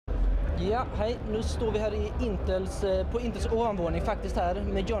Ja, hej. Nu står vi här i på Intels ovanvåning faktiskt här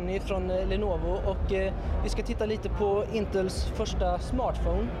med Johnny från Lenovo och vi ska titta lite på Intels första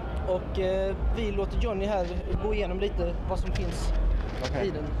smartphone och vi låter Johnny här gå igenom lite vad som finns i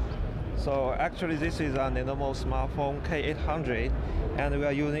den. So actually this is a Lenovo smartphone K800 and we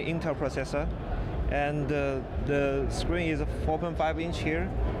are using Intel processor and the screen is 4.5 inch here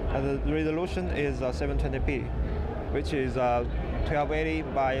and the resolution is 720p which is 1280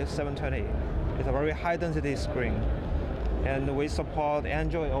 by 720. It's a very high density screen and we support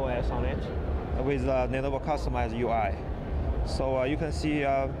Android OS on it with Lenovo customized UI. So you can see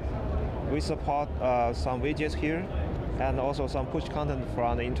we support some widgets here and also some push content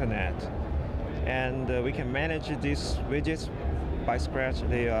from the internet, and we can manage these widgets by scratch.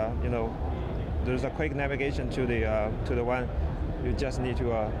 There's a quick navigation to the one you just need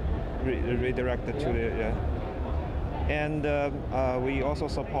to redirect it to the and we also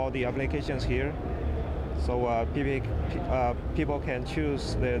support the applications here, so people can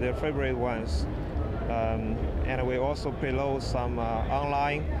choose their favorite ones, and we also preload some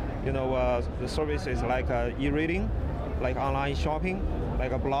online the services like e-reading, like online shopping,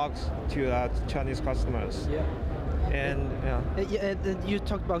 like blogs to Chinese customers. Yeah. And you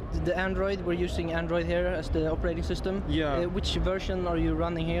talked about the Android. We're using Android here as the operating system. Yeah. Which version are you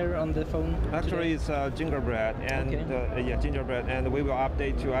running here on the phone? Actually, today? it's gingerbread, and gingerbread, and we will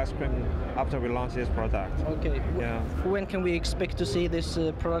update to ice cream after we launch this product. Okay. Yeah. When can we expect to see this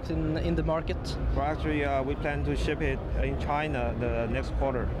product in the market? Well, actually, we plan to ship it in China the next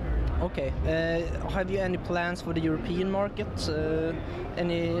quarter. Okay. Have you any plans for the European market?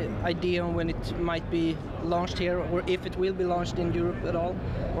 Any idea on when it might be launched here, or if it will be launched in Europe at all?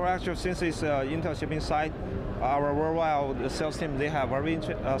 Well, actually, since it's Intel shipping site, our worldwide sales team, they have very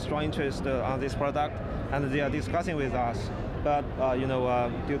strong interest on this product, and they are discussing with us. But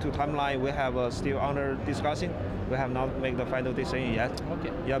due to timeline, we have still under discussing. We have not made the final decision yet.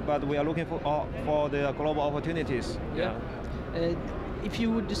 Okay. Yeah, but we are looking for the global opportunities. Yeah. If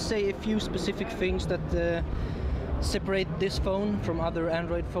you would say a few specific things that separate this phone from other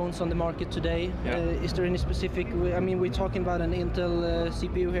Android phones on the market today, is there any specific? I mean, we're talking about an Intel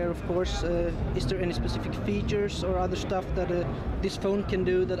CPU here, of course. Is there any specific features or other stuff that this phone can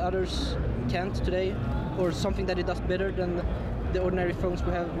do that others can't today, or something that it does better than the ordinary phones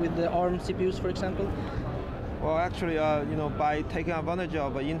we have with the ARM CPUs, for example? Well, actually, by taking advantage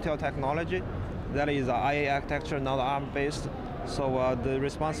of Intel technology, that is IA architecture, not ARM-based. So the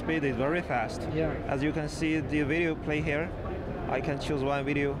response speed is very fast. Yeah. As you can see the video play here, I can choose one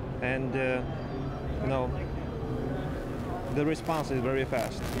video and the response is very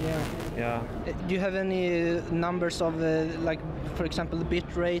fast. Yeah. Yeah. Do you have any numbers of like, for example, the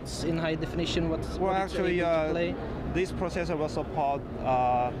bit rates in high definition? Well, actually, this processor will support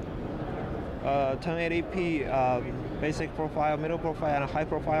 1080p basic profile, middle profile, and high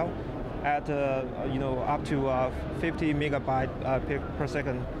profile at up to 50 megabyte per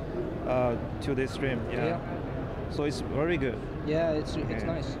second to this stream. Yeah. So it's very good. Yeah, it's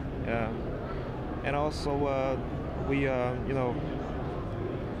nice. Yeah. And also we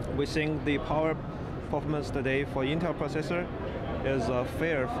think the power performance today for Intel processor is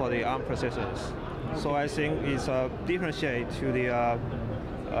fair for the ARM processors. Okay. So I think it's differentiate to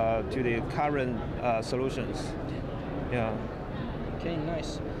the current solutions. Yeah. Okay,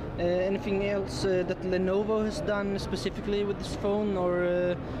 nice. Anything else that Lenovo has done specifically with this phone,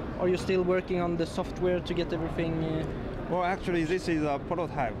 or are you still working on the software to get everything? Well, actually, this is a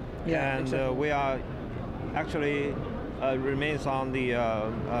prototype, and exactly. We are actually remains on the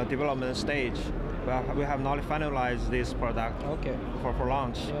development stage. We have not finalized this product for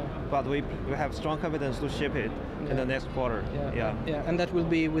launch, but we have strong confidence to ship it in the next quarter. Yeah, and that will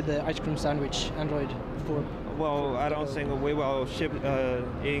be with the ice cream sandwich Android 4. Well, I don't think we will ship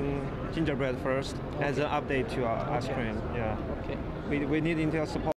in gingerbread first as an update to our ice cream. Yeah. Okay. We need Intel support.